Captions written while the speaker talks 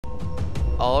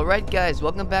Alright guys,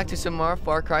 welcome back to some more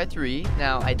Far Cry 3.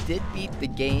 Now, I did beat the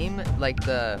game, like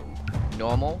the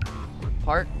normal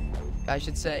part, I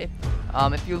should say.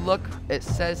 If you look, it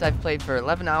says I've played for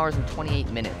 11 hours and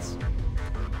 28 minutes.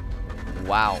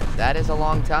 Wow, that is a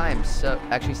long time. So,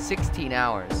 actually 16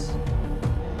 hours.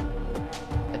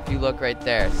 If you look right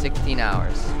there, 16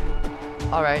 hours.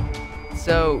 Alright,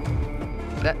 so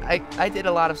that I did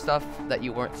a lot of stuff that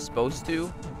you weren't supposed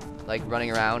to, like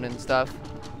running around and stuff.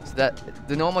 So that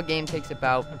the normal game takes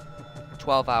about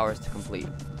 12 hours to complete.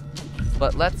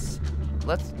 But let's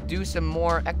do some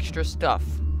more extra stuff.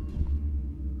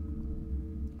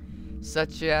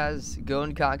 Such as go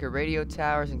and conquer radio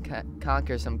towers and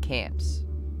conquer some camps.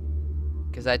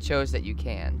 Because I chose that you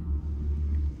can.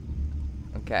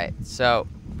 Okay, so,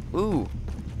 ooh.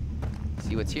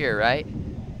 See what's here, right?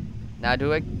 Now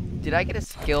did I get a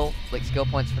skill, like skill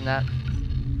points from that?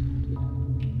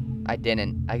 I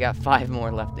didn't. I got 5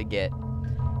 more left to get.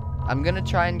 I'm gonna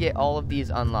try and get all of these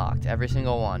unlocked, every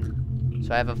single one.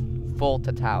 So I have a full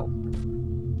tatau.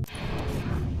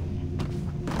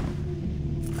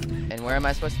 And where am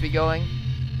I supposed to be going?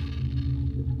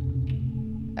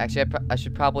 Actually, I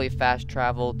should probably fast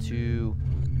travel to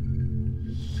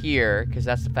here, because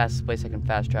that's the fastest place I can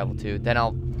fast travel to. Then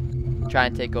I'll try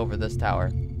and take over this tower.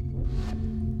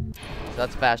 So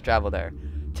let's fast travel there.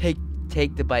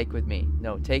 Take the bike with me.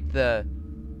 No, take the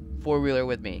 4-wheeler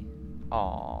with me.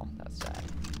 Aw, that's sad.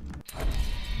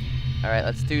 Alright,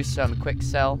 let's do some quick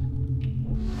sell.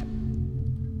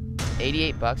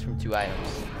 88 bucks from 2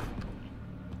 items.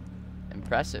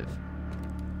 Impressive.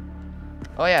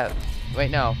 Oh yeah,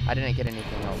 wait, no, I didn't get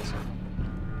anything else.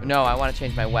 No, I want to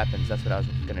change my weapons. That's what I was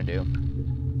gonna do.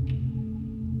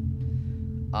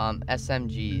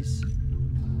 SMGs.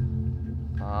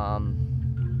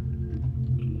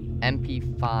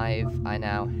 MP5 I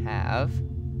now have.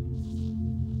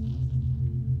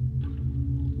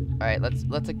 Alright,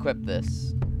 let's equip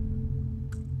this.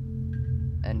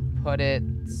 And put it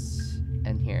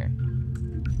in here.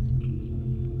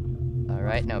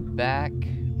 Alright, now back.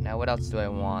 Now what else do I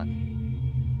want?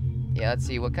 Yeah, let's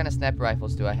see, what kind of sniper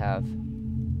rifles do I have?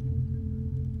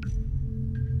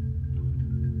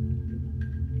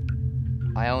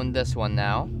 I own this one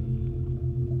now.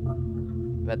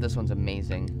 Bet this one's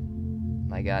amazing.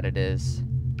 My god, it is.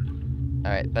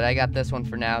 Alright, but I got this one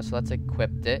for now, so let's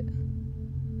equip it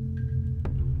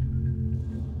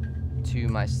to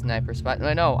my sniper spot.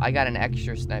 No, I got an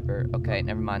extra sniper. Okay,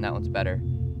 never mind, that one's better.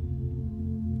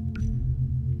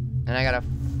 And I got a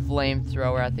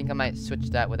flamethrower. I think I might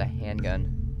switch that with a handgun.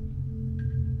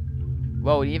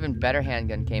 Whoa, an even better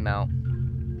handgun came out.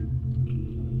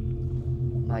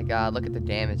 My god, look at the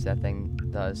damage that thing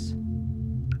does.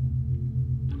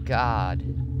 God.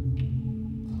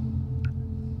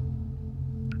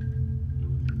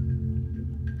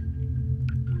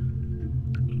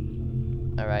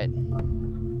 Alright.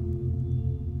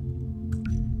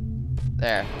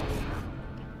 There.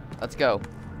 Let's go.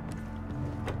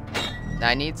 Now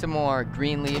I need some more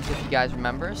green leaves if you guys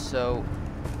remember, so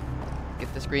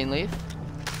get this green leaf.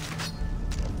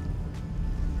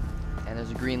 And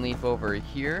there's a green leaf over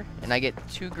here, and I get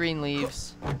 2 green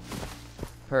leaves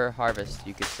per harvest,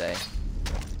 you could say.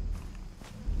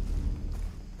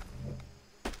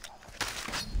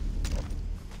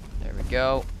 There we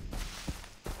go.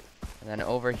 And then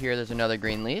over here there's another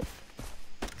green leaf.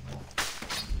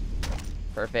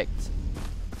 Perfect.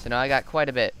 So now I got quite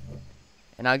a bit.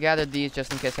 And I'll gather these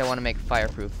just in case I want to make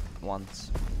fireproof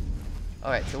ones.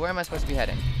 Alright, so where am I supposed to be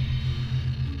heading?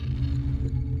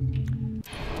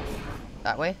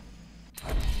 That way?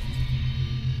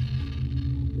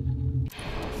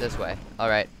 This way.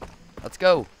 Alright. Let's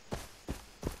go.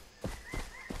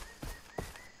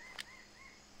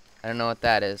 I don't know what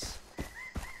that is.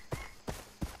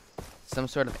 Some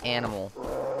sort of animal.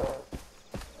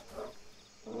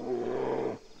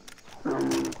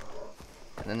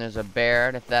 And then there's a bear,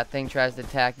 and if that thing tries to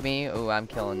attack me, ooh, I'm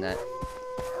killing that.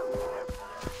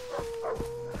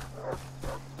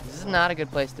 This is not a good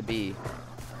place to be.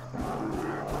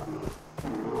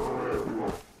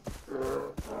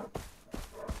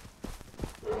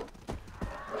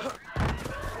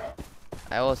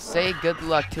 I will say good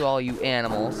luck to all you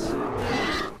animals.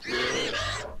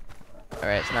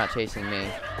 Alright, it's not chasing me.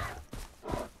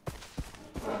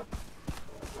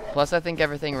 Plus, I think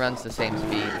everything runs the same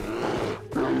speed.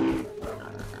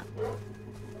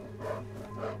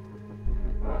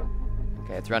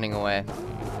 Okay, it's running away.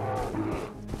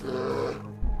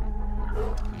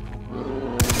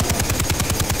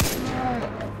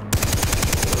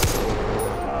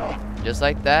 Just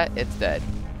like that, it's dead.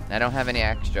 I don't have any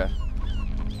extra.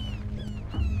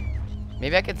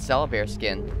 Maybe I could sell a bear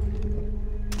skin.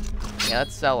 Yeah,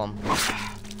 let's sell them. Fuck.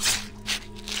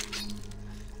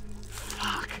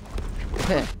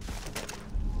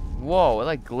 Whoa, it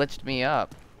like glitched me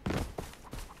up.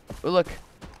 Oh, look.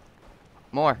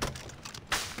 More.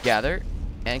 Gather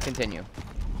and continue.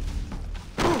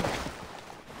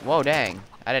 Whoa, dang.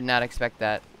 I did not expect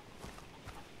that.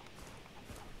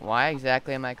 Why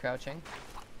exactly am I crouching?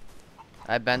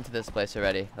 I've been to this place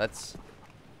already. Let's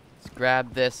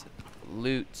grab this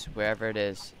loot wherever it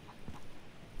is.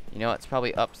 You know, it's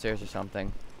probably upstairs or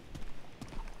something.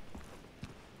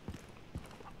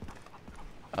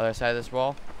 Other side of this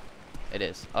wall? It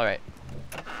is. Alright.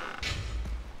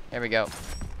 Here we go.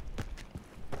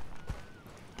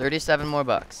 37 more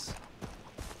bucks.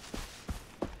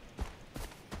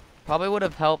 Probably would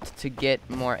have helped to get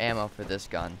more ammo for this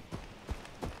gun.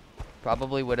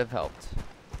 Probably would have helped.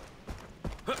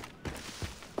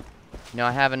 You know,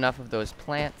 I have enough of those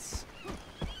plants.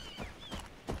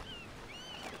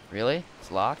 Really?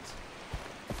 It's locked?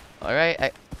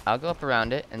 Alright, I'll go up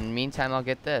around it. In the meantime, I'll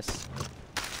get this.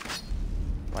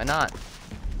 Why not?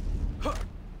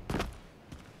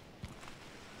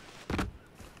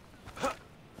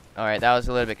 Alright, that was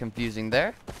a little bit confusing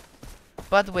there.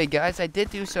 By the way, guys, I did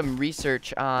do some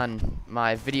research on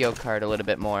my video card a little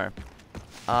bit more.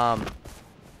 Oh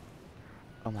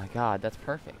my god, that's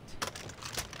perfect.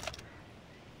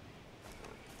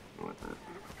 What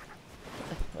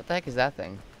the heck is that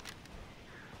thing?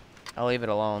 I'll leave it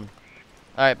alone.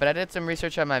 Alright, but I did some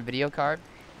research on my video card.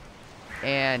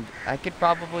 And I could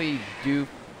probably do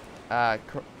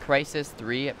Crysis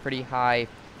 3 at pretty high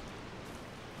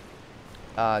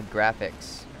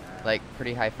graphics. Like,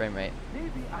 pretty high frame rate.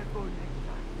 Maybe I'll go next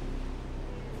time.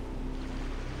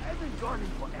 I've been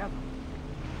running forever.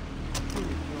 Get it,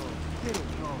 Joe. Get it,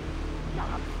 Joe. Shut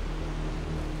up.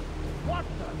 What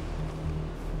the?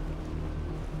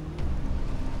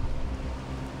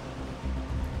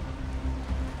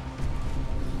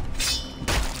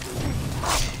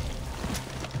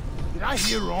 Did I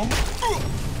hear wrong?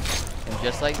 And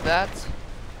just like that,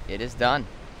 it is done.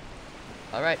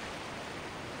 Alright.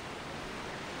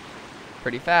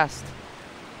 Pretty fast.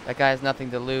 That guy has nothing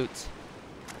to loot.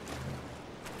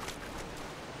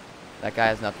 That guy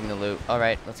has nothing to loot.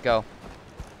 Alright, let's go.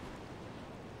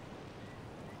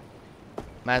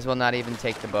 Might as well not even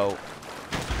take the boat.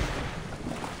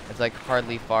 It's like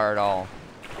hardly far at all.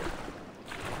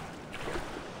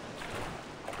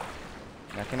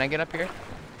 Now can I get up here?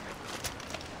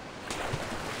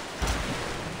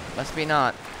 Must be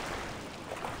not.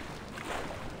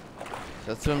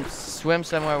 So let's swim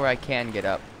somewhere where I can get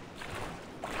up.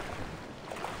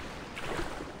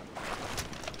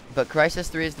 But Crysis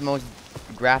 3 is the most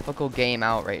graphical game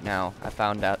out right now. I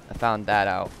found that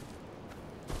out.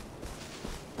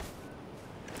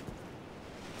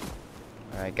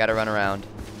 Alright, gotta run around.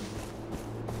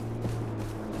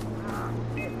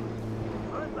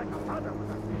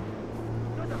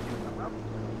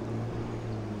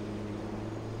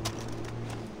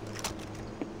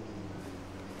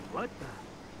 What the?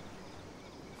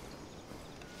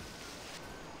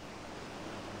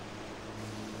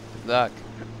 Good luck.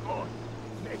 God,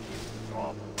 make it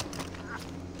stop.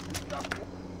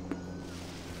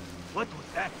 What was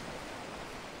that?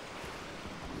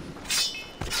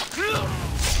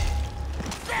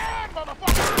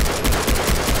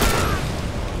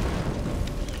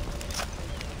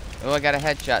 Oh, I got a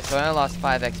headshot, so I only lost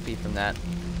 5 XP from that.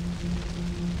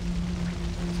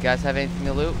 You guys have anything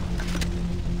to loot?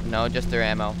 No, just their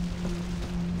ammo.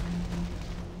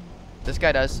 This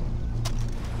guy does.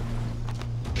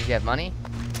 Does he have money?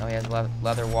 No, he has a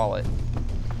leather wallet.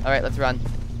 Alright, let's run.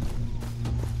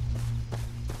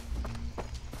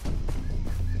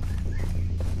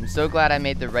 I'm so glad I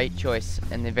made the right choice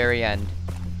in the very end.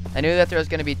 I knew that there was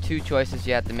going to be 2 choices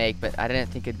you had to make, but I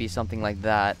didn't think it'd be something like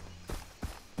that.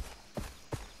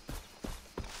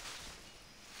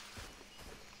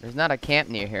 There's not a camp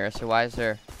near here, so why is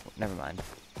there... Never mind.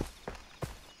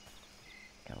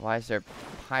 Why is there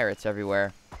pirates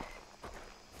everywhere?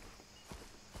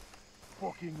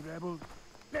 Fucking rebels.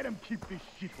 Let them keep this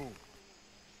shithole.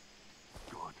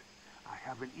 Good. I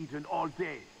haven't eaten all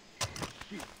day.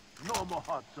 Shit. No more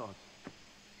hot sauce.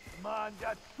 Man,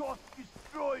 that sauce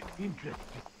destroyed me.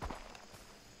 Interesting.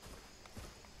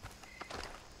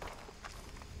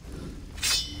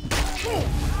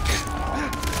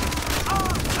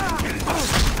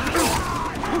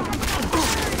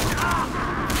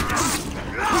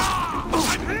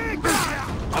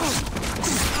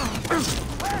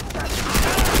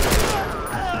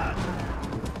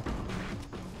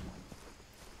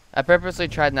 I purposely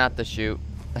tried not to shoot.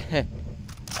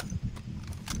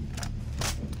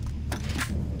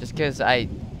 just because I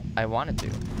wanted to.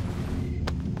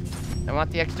 I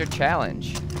want the extra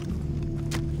challenge.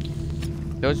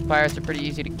 Those pirates are pretty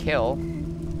easy to kill.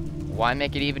 Why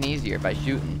make it even easier by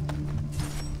shooting?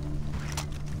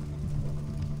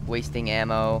 Wasting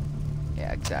ammo.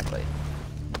 Yeah, exactly.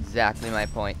 Exactly my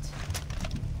point.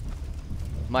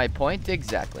 My point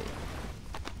exactly.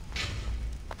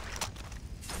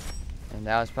 And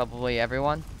that was probably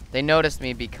everyone. They noticed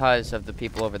me because of the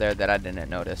people over there that I didn't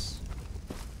notice.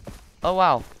 Oh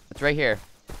wow, it's right here.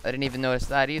 I didn't even notice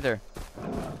that either.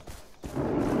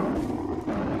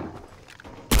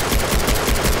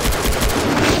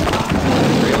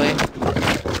 Really?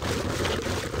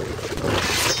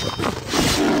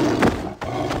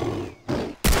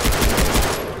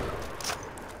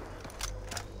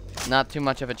 Not too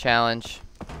much of a challenge.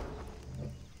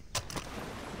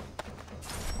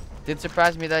 Did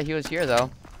surprise me that he was here though.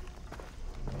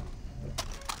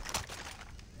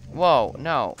 Whoa,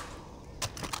 no.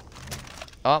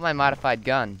 I want my modified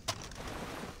gun.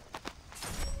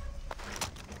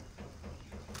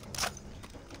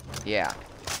 Yeah.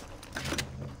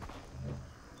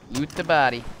 Loot the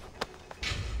body.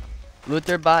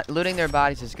 Looting their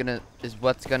bodies is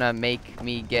what's gonna make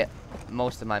me get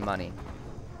most of my money.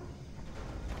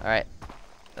 Alright.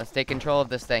 Let's take control of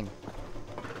this thing.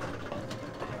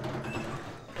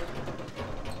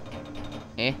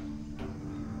 Eh?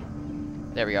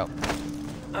 There we go.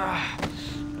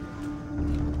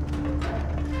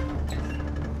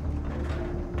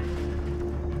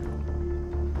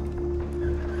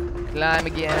 Climb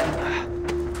again.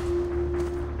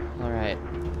 Alright.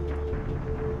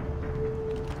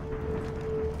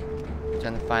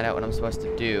 Trying to find out what I'm supposed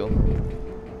to do.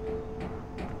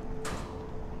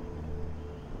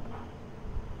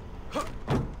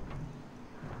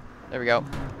 There we go.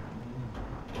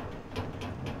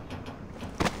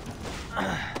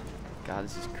 God,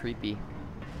 this is creepy.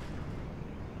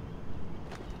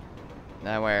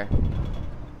 Now where?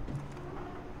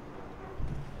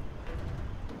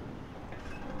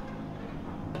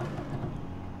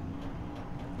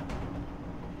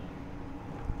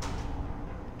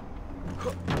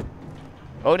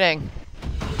 Oh dang.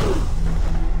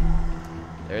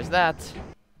 There's that.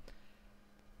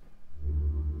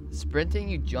 Sprinting,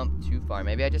 you jump too far.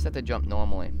 Maybe I just have to jump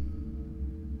normally.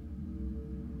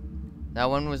 Now,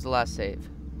 when was the last save?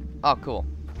 Oh, cool.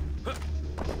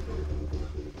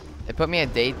 It put me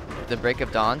at the break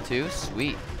of dawn, too?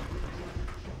 Sweet.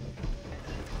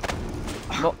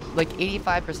 Well, like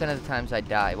 85% of the times I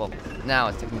die, well, now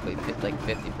it's technically like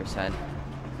 50%.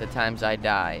 The times I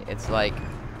die, it's like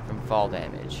from fall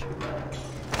damage.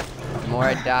 The more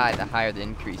I die, the higher the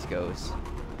increase goes.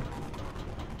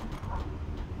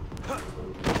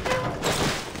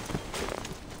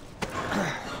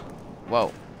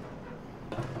 Whoa.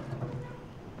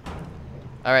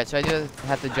 Alright, so I do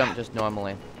have to jump just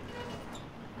normally.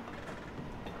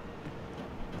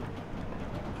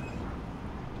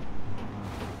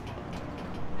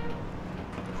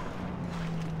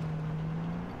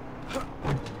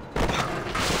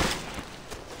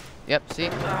 Yep, see?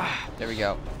 There we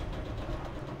go.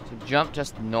 So jump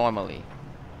just normally.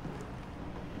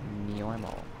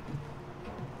 Normal.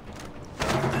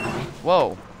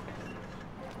 Whoa.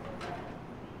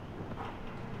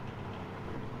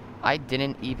 I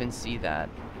didn't even see that.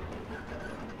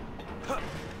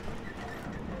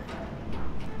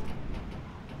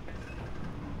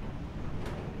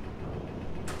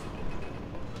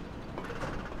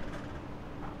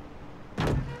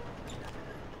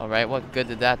 Alright, what good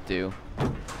did that do?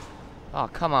 Oh,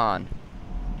 come on.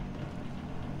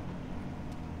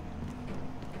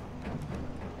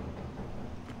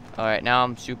 Alright, now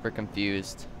I'm super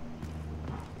confused.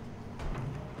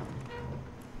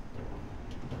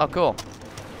 Oh, cool.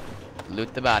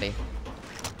 Loot the body.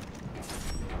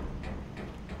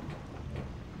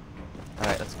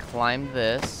 Alright, let's climb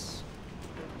this.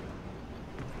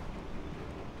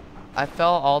 I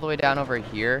fell all the way down over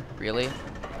here, really?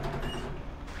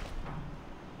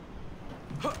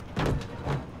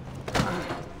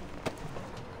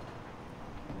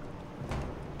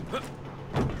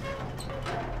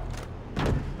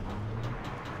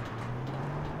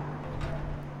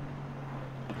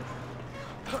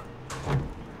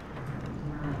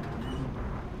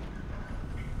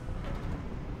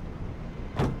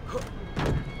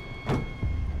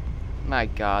 My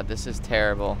God, this is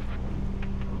terrible.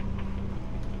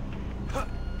 I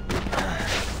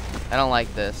don't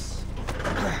like this.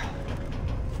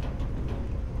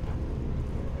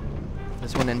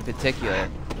 This one in particular.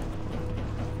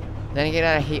 Then again,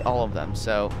 I hate all of them,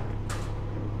 so...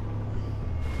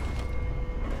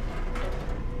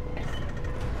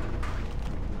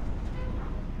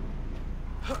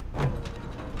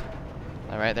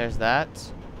 Alright, there's that.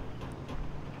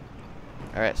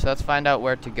 Alright, so let's find out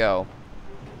where to go.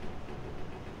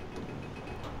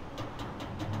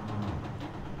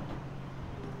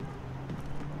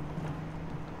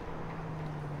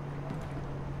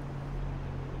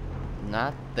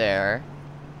 Not there.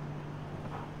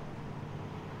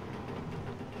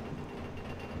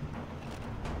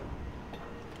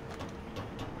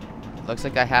 Looks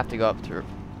like I have to go up to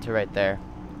right there.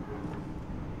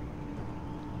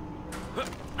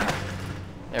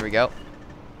 There we go.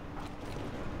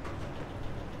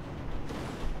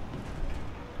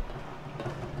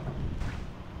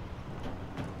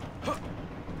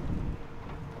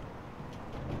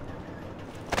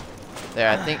 There,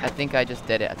 I think I just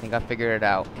did it. I think I figured it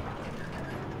out.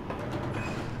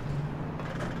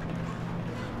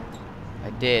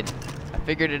 I did. I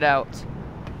figured it out.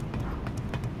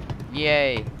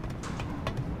 Yay.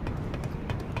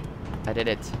 I did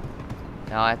it.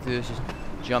 Now all I have to do is just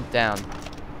jump down.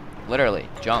 Literally,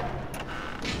 jump.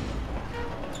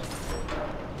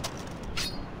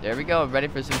 There we go, ready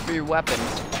for some free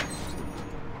weapons.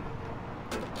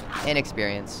 And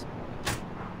experience.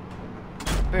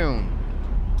 Boom.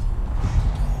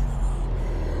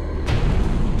 So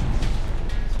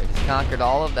I just conquered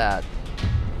all of that.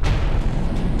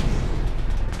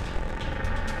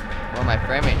 Well, my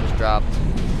frame rate just dropped.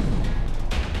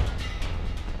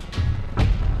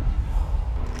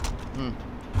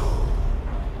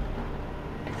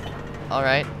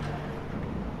 Alright.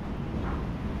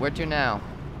 Where to now?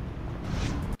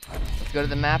 Let's go to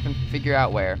the map and figure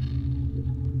out where.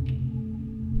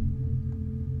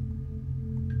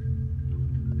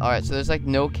 Alright, so there's like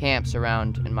no camps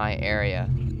around in my area.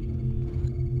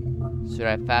 Should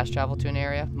I fast travel to an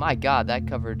area? My god, that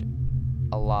covered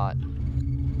a lot.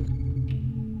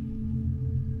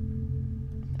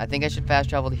 I think I should fast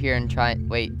travel to here and try.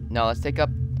 Wait, no, let's take up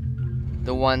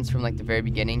the ones from like the very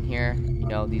beginning here. You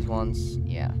know, these ones.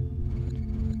 Yeah.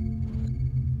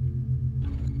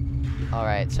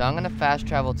 Alright, so I'm gonna fast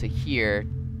travel to here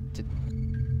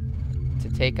to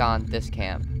take on this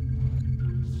camp.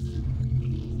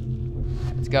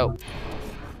 Let's go.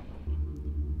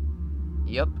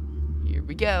 Yep. Here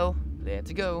we go.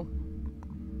 Let's go.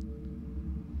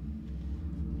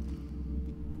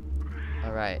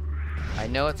 Alright. I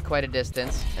know it's quite a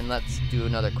distance, and let's do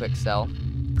another quick sell.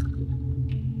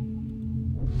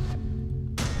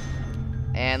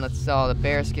 And let's sell the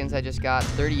bear skins I just got.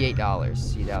 $38.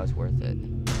 See, that was worth it.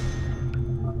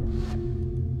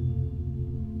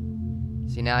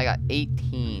 See, now I got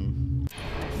 18.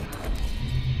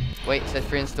 Wait, it said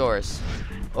free in stores.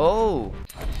 Oh!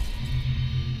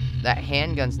 That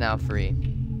handgun's now free.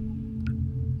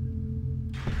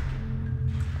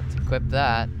 Let's equip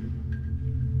that.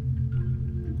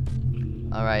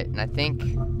 Alright, and I think...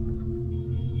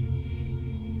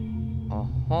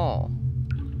 Oh-ho.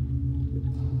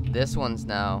 This one's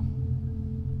now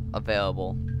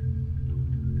available.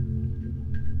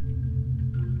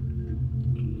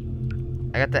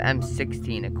 I got the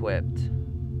M16 equipped.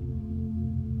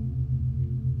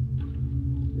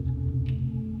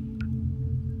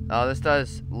 Oh, this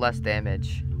does less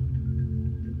damage.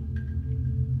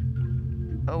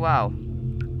 Oh, wow.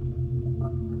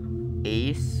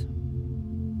 Ace.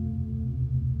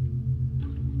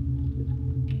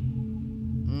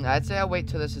 I'd say I'll wait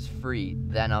till this is free,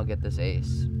 then I'll get this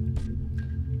ace.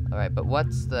 Alright, but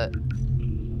what's the...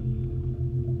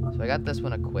 So I got this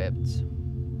one equipped.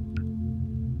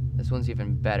 This one's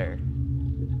even better.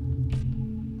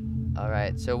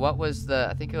 Alright, so what was the...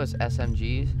 I think it was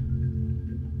SMGs?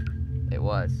 It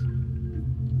was.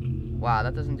 Wow,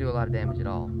 that doesn't do a lot of damage at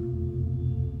all.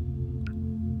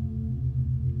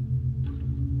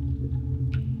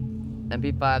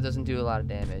 MP5 doesn't do a lot of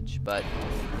damage, but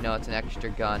you know, it's an extra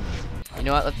gun. You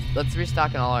know what? Let's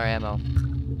restock on all our ammo.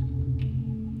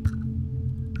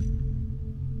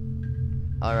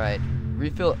 All right,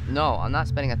 refill. No, I'm not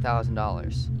spending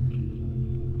 $1,000.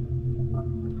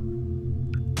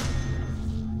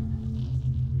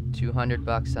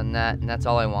 $200 on that, and that's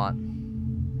all I want.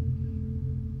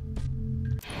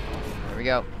 There we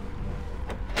go.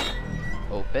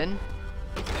 Open.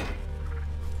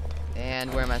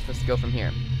 And where am I supposed to go from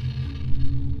here?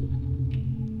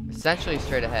 Essentially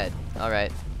straight ahead.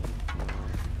 Alright.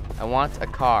 I want a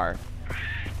car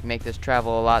to make this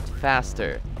travel a lot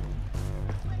faster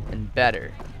and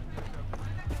better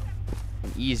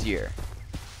and easier.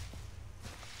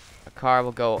 A car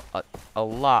will go a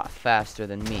lot faster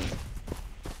than me.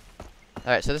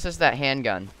 Alright, so this is that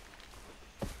handgun.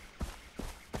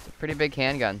 It's a pretty big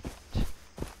handgun.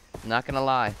 I'm not gonna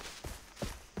lie.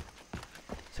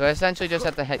 So So I essentially just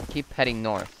have to keep heading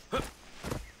north.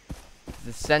 It's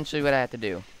essentially what I have to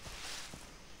do.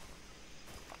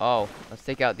 Oh, let's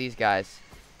take out these guys.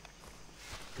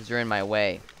 Because they're in my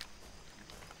way.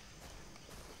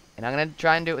 And I'm going to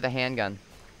try and do it with a handgun.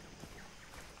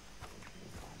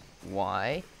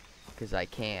 Why? Because I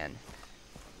can.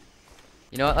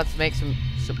 You know what? Let's make some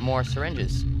more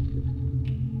syringes.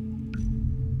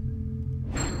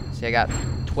 See, I got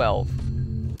 12.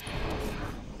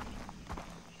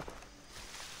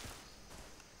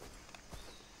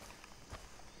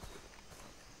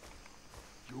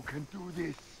 You can do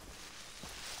this.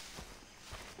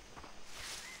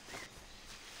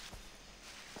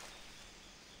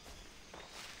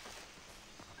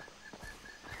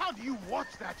 How do you watch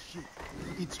that shit?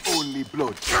 It's only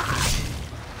blood.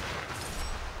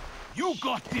 You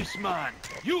got this, man.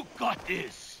 You got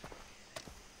this.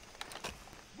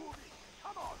 Move it.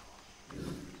 Come on.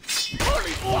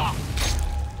 Hurry!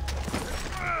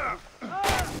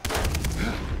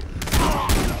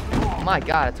 Oh my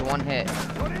god, it's a one hit.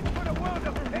 Put in for the world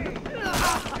of pain.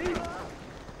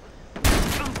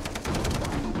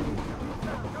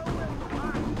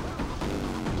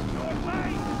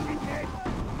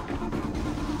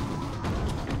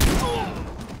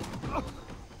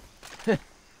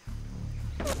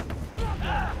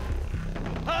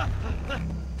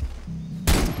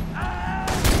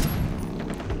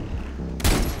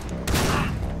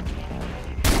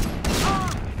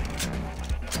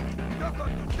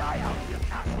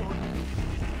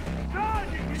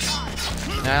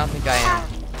 No, I don't think I am.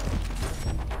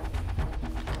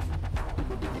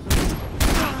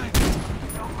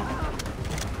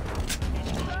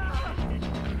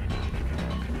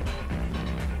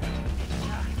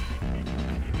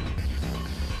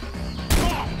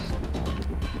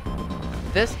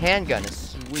 This handgun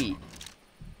is sweet.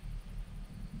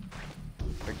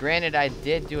 But granted, I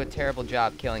did do a terrible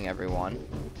job killing everyone.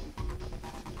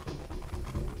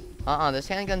 This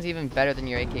handgun's even better than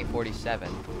your AK-47.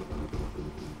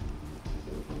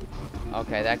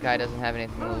 Okay, that guy doesn't have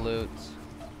anything to loot.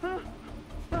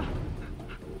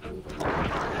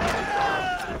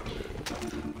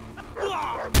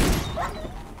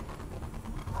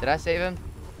 Did I save him?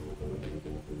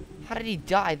 How did he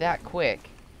die that quick?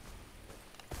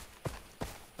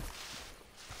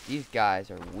 These guys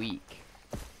are weak.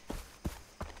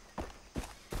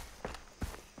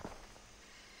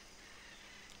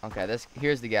 Okay,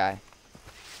 here's the guy.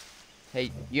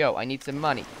 Hey, yo, I need some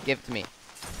money. Give it to me.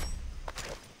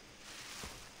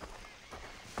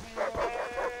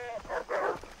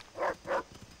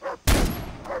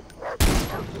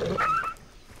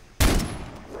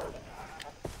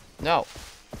 No.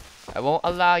 I won't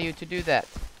allow you to do that.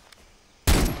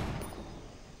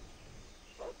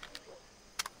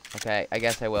 Okay, I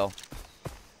guess I will.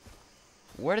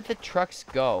 Where did the trucks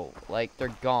go? Like, they're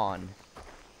gone.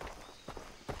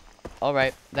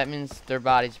 Alright, that means their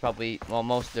bodies probably... Well,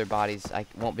 most of their bodies I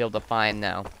won't be able to find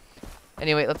now.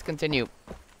 Anyway, let's continue.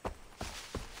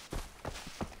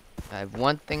 I have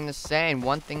one thing to say, and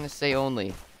one thing to say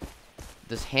only.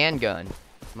 This handgun.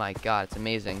 My god, it's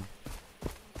amazing.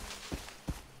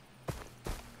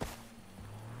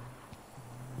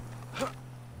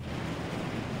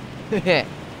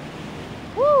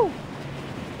 Woo!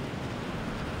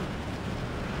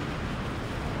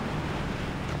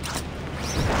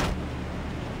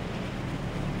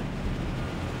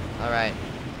 Alright.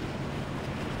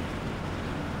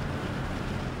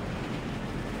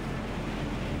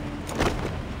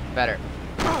 Better.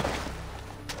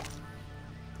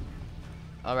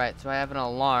 Alright, so I have an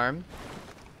alarm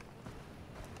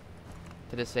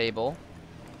to disable.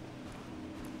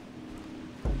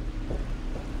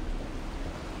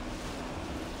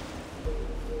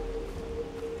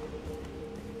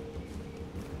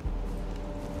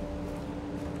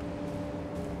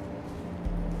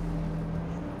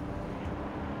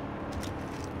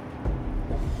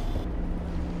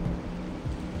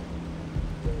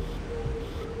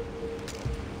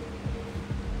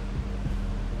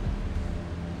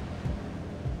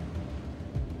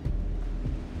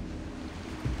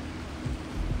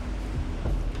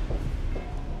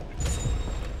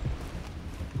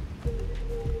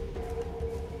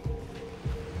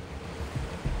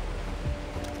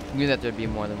 Knew that there'd be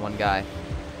more than one guy.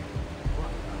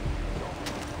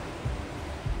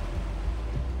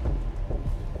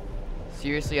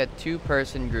 Seriously, a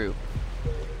two-person group.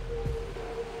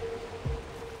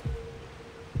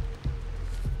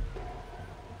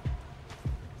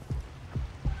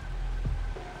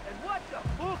 And what the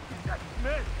fuck is that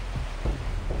smell?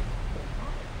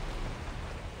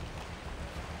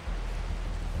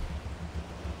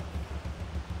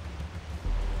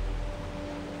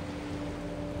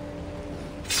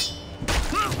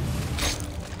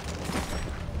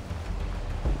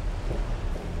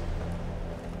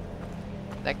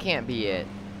 That can't be it.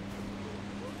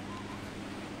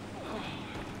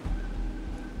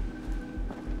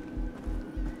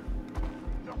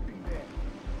 Nothing there.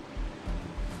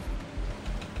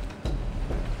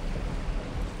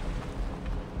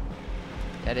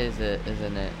 That is it,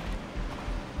 isn't it?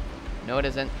 No, it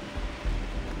isn't.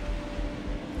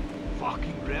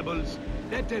 Fucking rebels.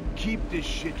 Let them keep this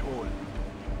shithole.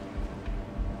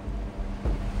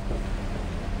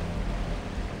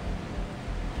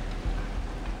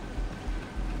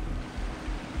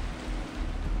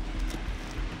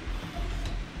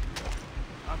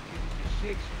 I'm getting the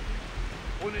shakes.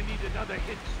 Only need another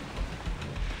hit.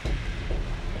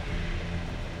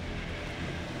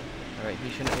 Alright, he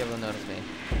shouldn't be able to notice me.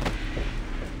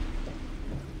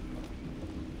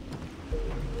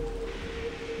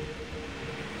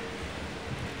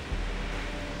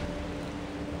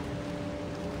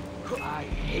 I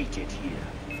hate it here.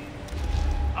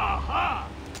 Aha!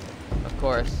 Of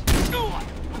course.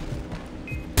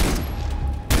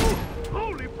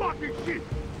 Holy fucking shit!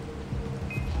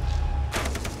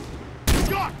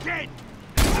 You're dead!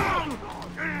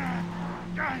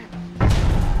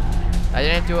 I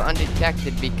didn't do it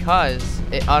undetected because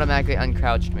it automatically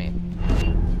uncrouched me.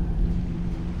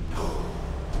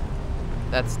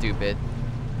 That's stupid.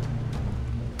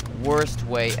 Worst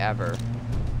way ever.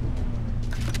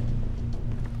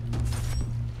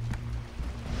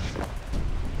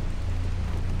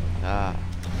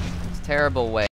 It's a terrible way.